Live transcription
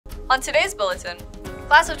On today's bulletin,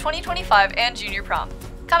 Class of 2025 and Junior Prom.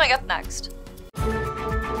 Coming up next.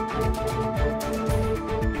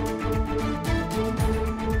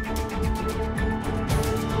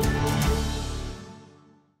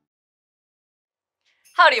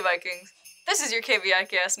 Howdy Vikings! This is your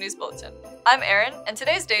KVIKS News Bulletin. I'm Erin, and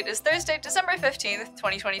today's date is Thursday, December 15th,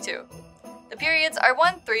 2022. The periods are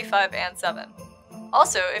 1, 3, 5, and 7.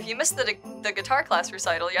 Also, if you missed the guitar class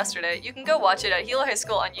recital yesterday, you can go watch it at Hilo High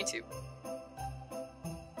School on YouTube.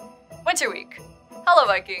 Winter Week. Hello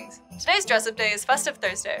Vikings! Today's dress-up day is Festive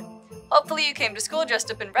Thursday. Hopefully you came to school dressed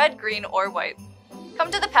up in red, green, or white.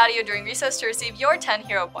 Come to the patio during recess to receive your 10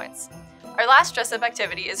 hero points. Our last dress-up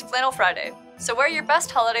activity is Flannel Friday, so wear your best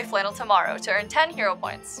holiday flannel tomorrow to earn 10 hero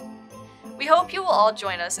points. We hope you will all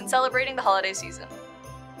join us in celebrating the holiday season.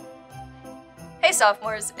 Hey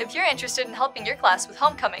sophomores, if you're interested in helping your class with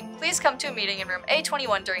homecoming, please come to a meeting in room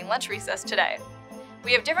A21 during lunch recess today.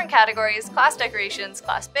 We have different categories: class decorations,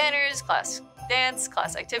 class banners, class dance,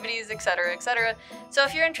 class activities, etc., etc. So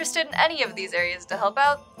if you're interested in any of these areas to help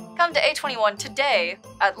out, come to A21 today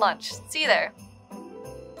at lunch. See you there.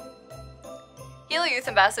 Hilo Youth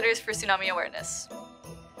Ambassadors for Tsunami Awareness.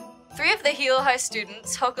 3 of the Hilo High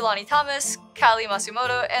students, Hokulani Thomas, Callie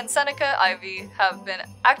Masumoto, and Seneca Ivy, have been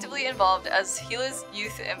actively involved as Hilo's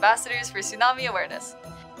Youth Ambassadors for Tsunami Awareness.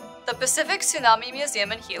 The Pacific Tsunami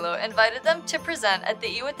Museum in Hilo invited them to present at the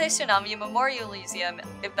Iwate Tsunami Memorial Museum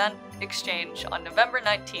Event Exchange on November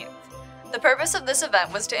 19th. The purpose of this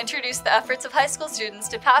event was to introduce the efforts of high school students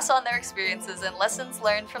to pass on their experiences and lessons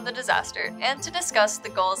learned from the disaster, and to discuss the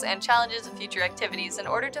goals and challenges of future activities in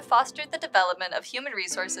order to foster the development of human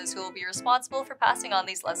resources who will be responsible for passing on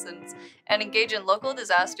these lessons and engage in local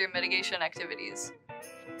disaster mitigation activities.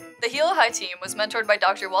 The Hilo High team was mentored by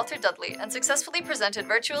Dr. Walter Dudley and successfully presented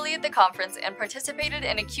virtually at the conference and participated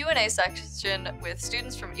in a Q&A section with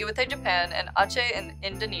students from Iwate, Japan and Aceh in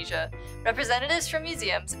Indonesia, representatives from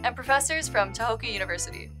museums, and professors from Tohoku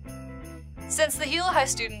University. Since the Hilo High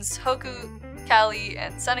students, Hoku, Callie,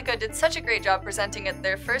 and Seneca did such a great job presenting at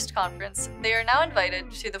their first conference, they are now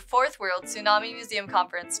invited to the 4th World Tsunami Museum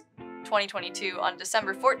Conference 2022 on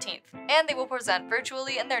December 14th, and they will present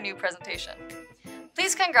virtually in their new presentation.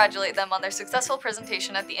 Please congratulate them on their successful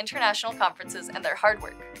presentation at the international conferences and their hard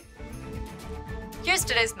work. Here's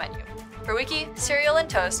today's menu. For wiki, cereal and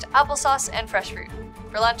toast, applesauce, and fresh fruit.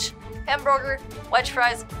 For lunch, hamburger, wedge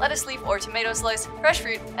fries, lettuce leaf or tomato slice, fresh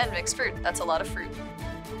fruit, and mixed fruit. That's a lot of fruit.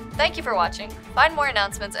 Thank you for watching. Find more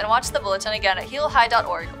announcements and watch the bulletin again at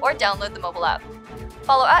hilo-high.org or download the mobile app.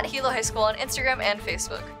 Follow at Hilo High School on Instagram and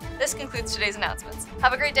Facebook. This concludes today's announcements.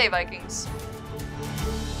 Have a great day, Vikings!